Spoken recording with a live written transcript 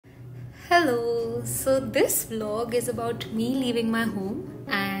Hello, so this vlog is about me leaving my home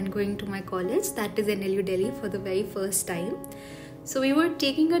and going to my college, that is NLU Delhi, for the very first time. So we were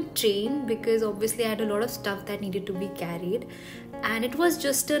taking a train because obviously I had a lot of stuff that needed to be carried, and it was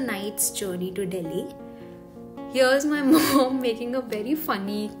just a night's journey to Delhi. Here's my mom making a very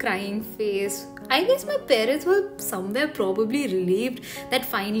funny crying face. I guess my parents were somewhere probably relieved that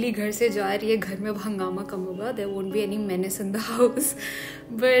finally घर से जा रही है, घर में हंगामा कम होगा, there won't be any menace in the house.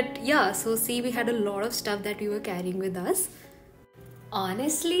 But yeah, so see, we had a lot of stuff that we were carrying with us.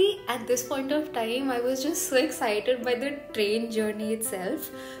 Honestly, at this point of time, I was just so excited by the train journey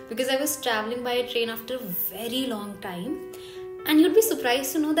itself because I was traveling by a train after a very long time. And you'd be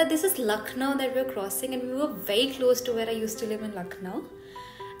surprised to know that this is Lucknow that we're crossing, and we were very close to where I used to live in Lucknow.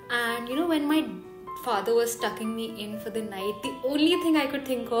 And you know, when my father was tucking me in for the night, the only thing I could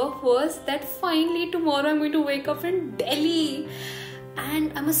think of was that finally tomorrow I'm going to wake up in Delhi.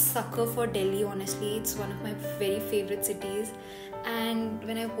 And I'm a sucker for Delhi, honestly. It's one of my very favorite cities. And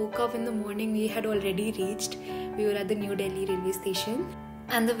when I woke up in the morning, we had already reached. We were at the New Delhi railway station.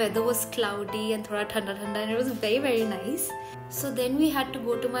 And the weather was cloudy and thoda thanda and it was very, very nice. So then we had to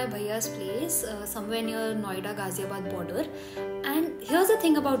go to my bhaiya's place, somewhere near Noida Ghaziabad border. And here's the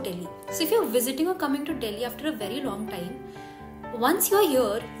thing about Delhi. So if you're visiting or coming to Delhi after a very long time, once you're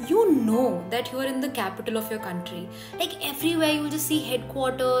here, you know that you're in the capital of your country. Like everywhere you'll just see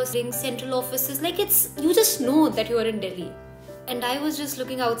headquarters, central offices, like you just know that you're in Delhi. And I was just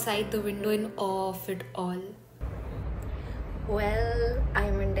looking outside the window in awe of it all. Well,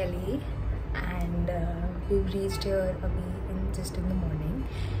 I'm in Delhi and we've reached here just in the morning,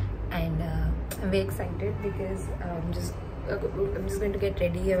 and I'm very excited because I'm just going to get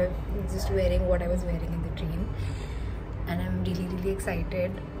ready. I'm just wearing what I was wearing in the train, and I'm really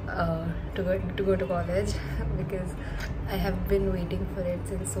excited to go to college because I have been waiting for it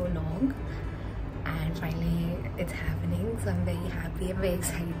since so long, and finally it's happening. So I'm very happy. I'm very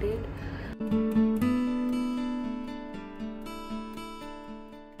excited.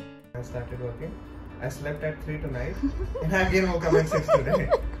 I started working. I slept at 3 tonight and I again woke up at 6 today.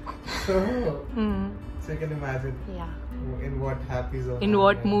 So you can imagine in what happy zone. In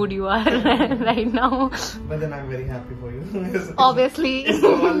what mood you are right now. But then I'm very happy for you. Obviously. It's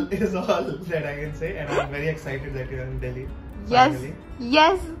all that I can say, and I'm very excited that you're in Delhi. Yes. Finally.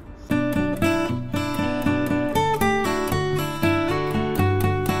 Yes.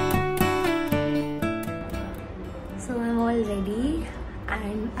 So I'm all ready.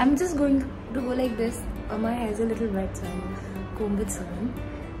 And I'm just going to go like this. My hair is a little wet, so I'll comb it soon.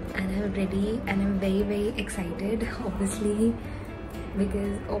 And I'm ready, and I'm very excited, obviously,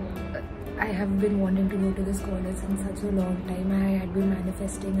 because I have been wanting to go to this college in such a long time. I had been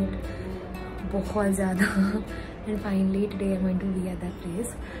manifesting it बहुत ज़्यादा, and finally today I'm going to be at that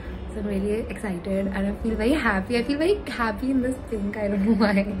place. So I'm really excited, and I feel very happy. I feel very happy in this pink. I don't know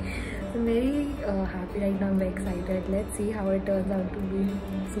why. So I'm very happy right now. I'm very excited. Let's see how it turns out to be.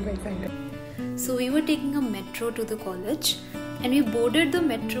 Super excited. So we were taking a metro to the college, and we boarded the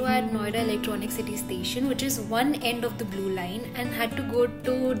metro at Noida Electronic City Station, which is one end of the blue line, and had to go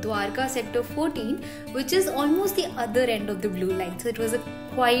to Dwarka sector 14, which is almost the other end of the blue line. So it was a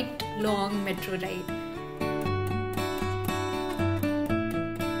quite long metro ride.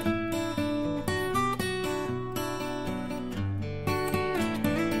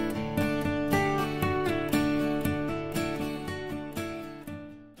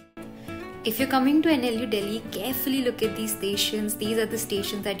 If you're coming to NLU Delhi, carefully look at these stations. These are the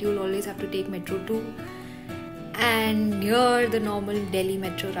stations that you'll always have to take metro to. And near the normal Delhi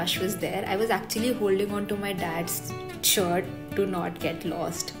metro rush was there. I was actually holding on to my dad's shirt to not get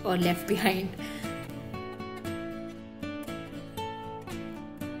lost or left behind.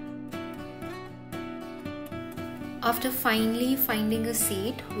 After finally finding a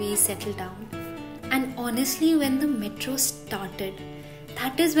seat, we settled down. And honestly, when the metro started,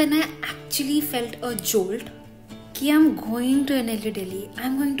 that is when I actually felt a jolt कि I'm going to NLU Delhi.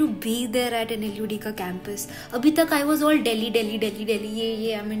 I'm going to be there at NLU-D campus. अभी तक I was all Delhi,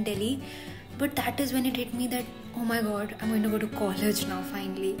 I'm in Delhi. But that is when it hit me that, oh my god, I'm going to go to college now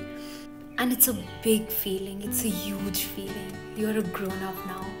finally. And it's a big feeling. It's a huge feeling. You're a grown up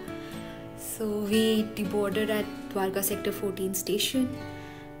now. So we deboarded at Dwarka sector 14 station.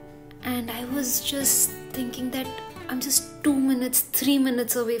 And I was just thinking that I'm just 2 minutes, 3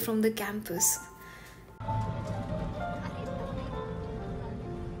 minutes away from the campus.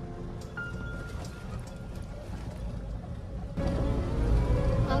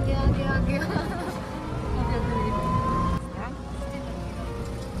 आ गया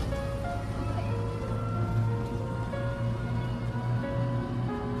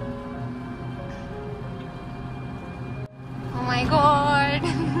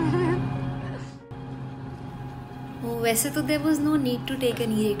वैसे तो there was no need to take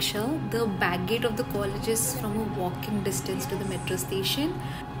an e-rickshaw. The back gate of the college is from a walking distance to the metro station.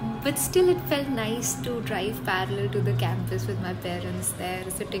 But still it felt nice to drive parallel to the campus with my parents there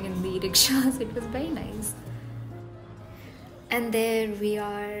sitting in the e-rickshaws. It was very nice. And there we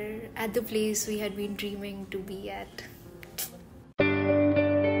are at the place we had been dreaming to be at.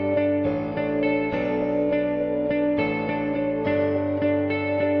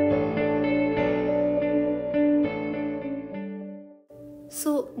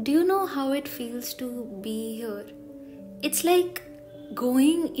 So, do you know how it feels to be here? It's like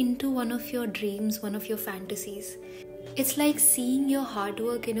going into one of your dreams, one of your fantasies. It's like seeing your hard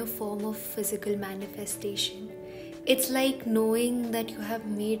work in a form of physical manifestation. It's like knowing that you have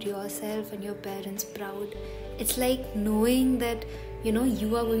made yourself and your parents proud. It's like knowing that,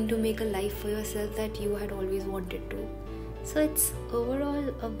 you are going to make a life for yourself that you had always wanted to. So it's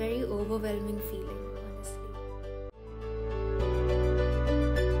overall a very overwhelming feeling.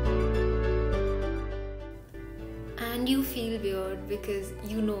 And you feel weird because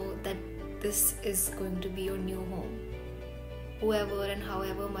you know that this is going to be your new home. Whoever and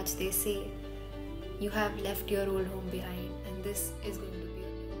however much they say, you have left your old home behind and this is going to be your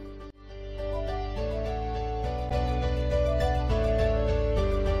new home.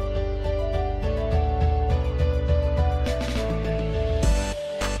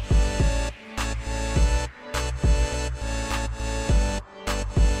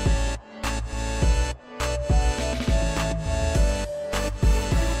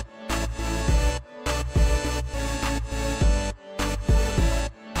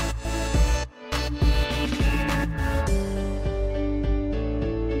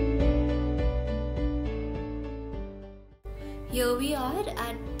 Here we are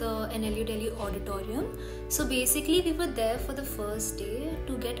at the NLU Delhi auditorium. So basically we were there for the first day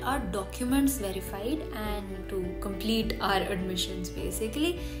to get our documents verified and to complete our admissions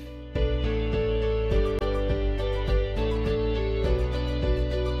basically.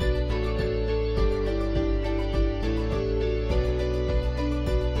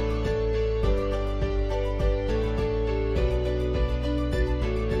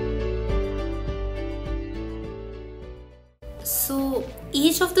 So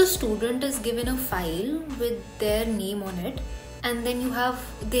each of the student is given a file with their name on it, and then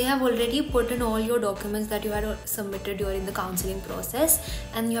they have already put in all your documents that you had submitted during the counseling process,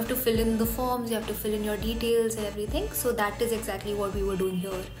 and you have to fill in the forms, you have to fill in your details and everything. So that is exactly what we were doing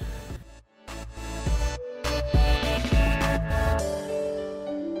here.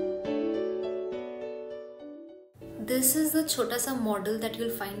 This is the chota sa model that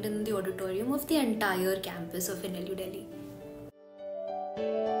you'll find in the auditorium of the entire campus of NLU Delhi.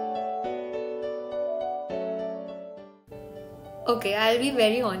 Okay, I'll be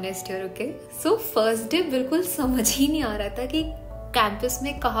very honest here, okay? So first day बिल्कुल समझ ही नहीं आ रहा था कि campus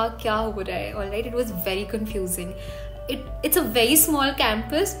में कहाँ क्या हो रहा है. Alright, it was very confusing. It's a very small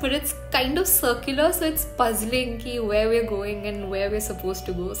campus, but it's kind of circular, so it's puzzling कि where we're going and where we're supposed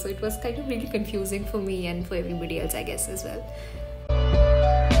to go. So it was kind of really confusing for me and for everybody else, I guess, as well.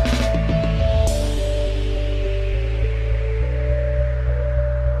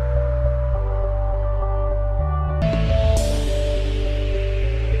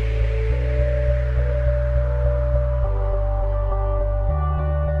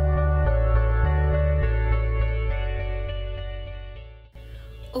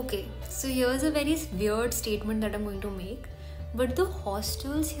 Okay, so here's a very weird statement that I'm going to make, but the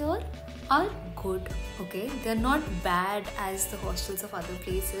hostels here are good, okay? They're not bad as the hostels of other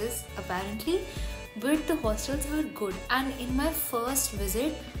places, apparently, but the hostels are good. And in my first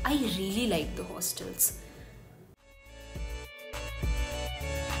visit, I really liked the hostels.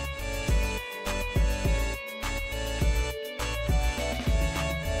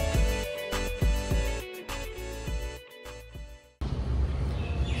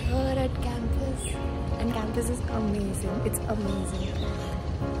 And campus is amazing. It's amazing.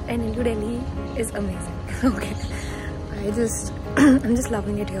 NLU Delhi is amazing. Okay, I'm just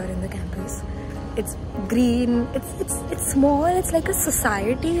loving it here in the campus. It's green. It's small. It's like a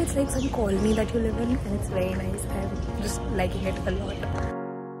society. It's like some colony that you live in, and it's very nice. I'm just liking it a lot.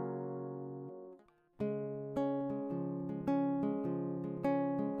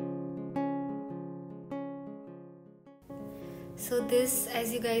 So this,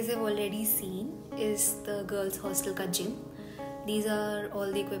 as you guys have already seen, is the girls' hostel ka gym. These are all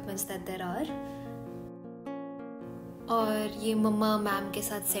the equipments that there are. और ये मम्मा ma'am के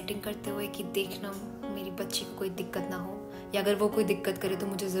साथ setting करते हुए कि देखना मेरी बच्ची को कोई दिक्कत ना हो, या अगर वो कोई दिक्कत करे तो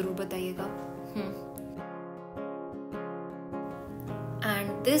मुझे ज़रूर बताइएगा.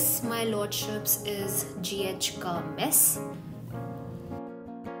 And this, my lordships, is GH ka mess.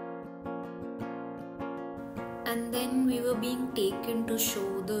 And then we were being taken to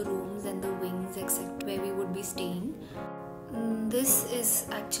show the rooms and the wings except where we would be staying. This is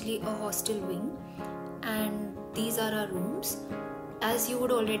actually a hostel wing and these are our rooms. As you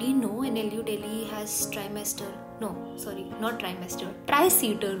would already know, NLU Delhi has tri-seater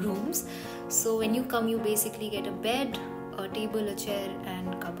rooms. So when you come, you basically get a bed, a table, a chair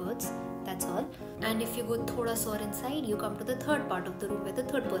and cupboards. That's all. And if you go thoda sa inside, you come to the third part of the room where the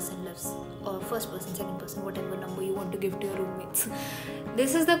third person lives, or first person, second person, whatever number you want to give to your roommates.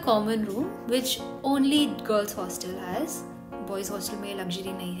 This is the common room which only girls hostel has. Boys hostel mein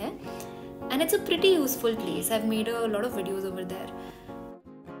luxury nahi hai. And it's a pretty useful place. I've made a lot of videos over there.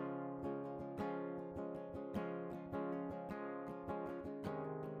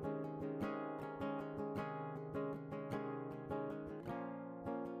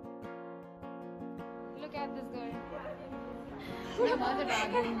 Look at this girl.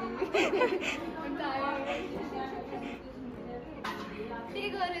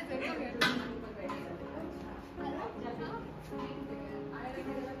 Take her as well. Come here.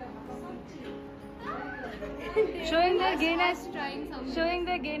 Showing their gayness, showing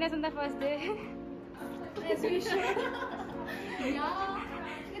their gayness on the first day. As we should. Yeah,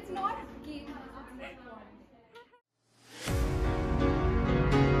 it's not gay.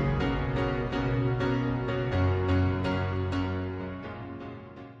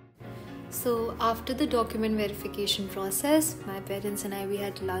 So after the document verification process, my parents and we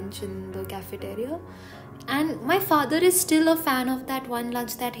had lunch in the cafeteria. And my father is still a fan of that one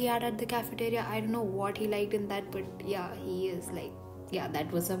lunch that he had at the cafeteria. I don't know what he liked in that, but yeah, he is like, yeah,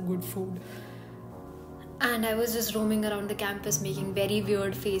 that was some good food. And I was just roaming around the campus making very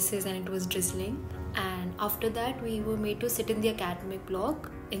weird faces and it was drizzling. And after that, we were made to sit in the academic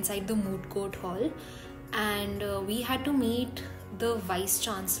block inside the moot court hall. And we had to meet the vice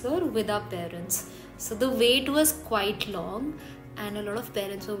chancellor with our parents. So the wait was quite long and a lot of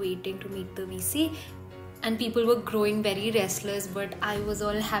parents were waiting to meet the VC. And people were growing very restless, but I was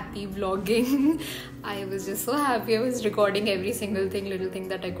all happy vlogging. I was just so happy. I was recording every single thing, little thing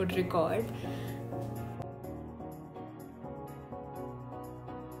that I could record.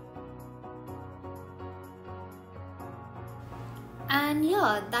 And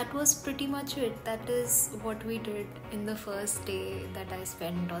yeah, that was pretty much it. That is what we did in the first day that I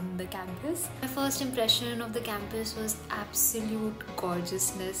spent on the campus. My first impression of the campus was absolute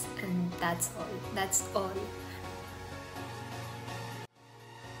gorgeousness, and that's all. That's all.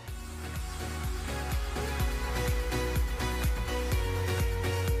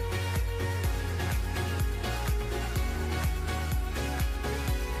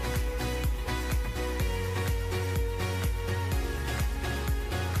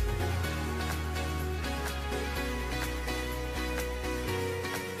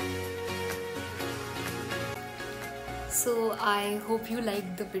 So I hope you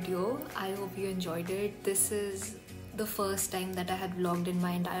liked the video. I hope you enjoyed it. This is the first time that I had vlogged in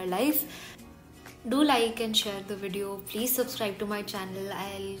my entire life. Do like and share the video. Please subscribe to my channel.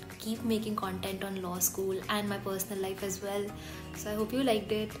 I'll keep making content on law school and my personal life as well. So I hope you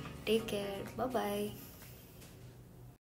liked it. Take care. Bye bye.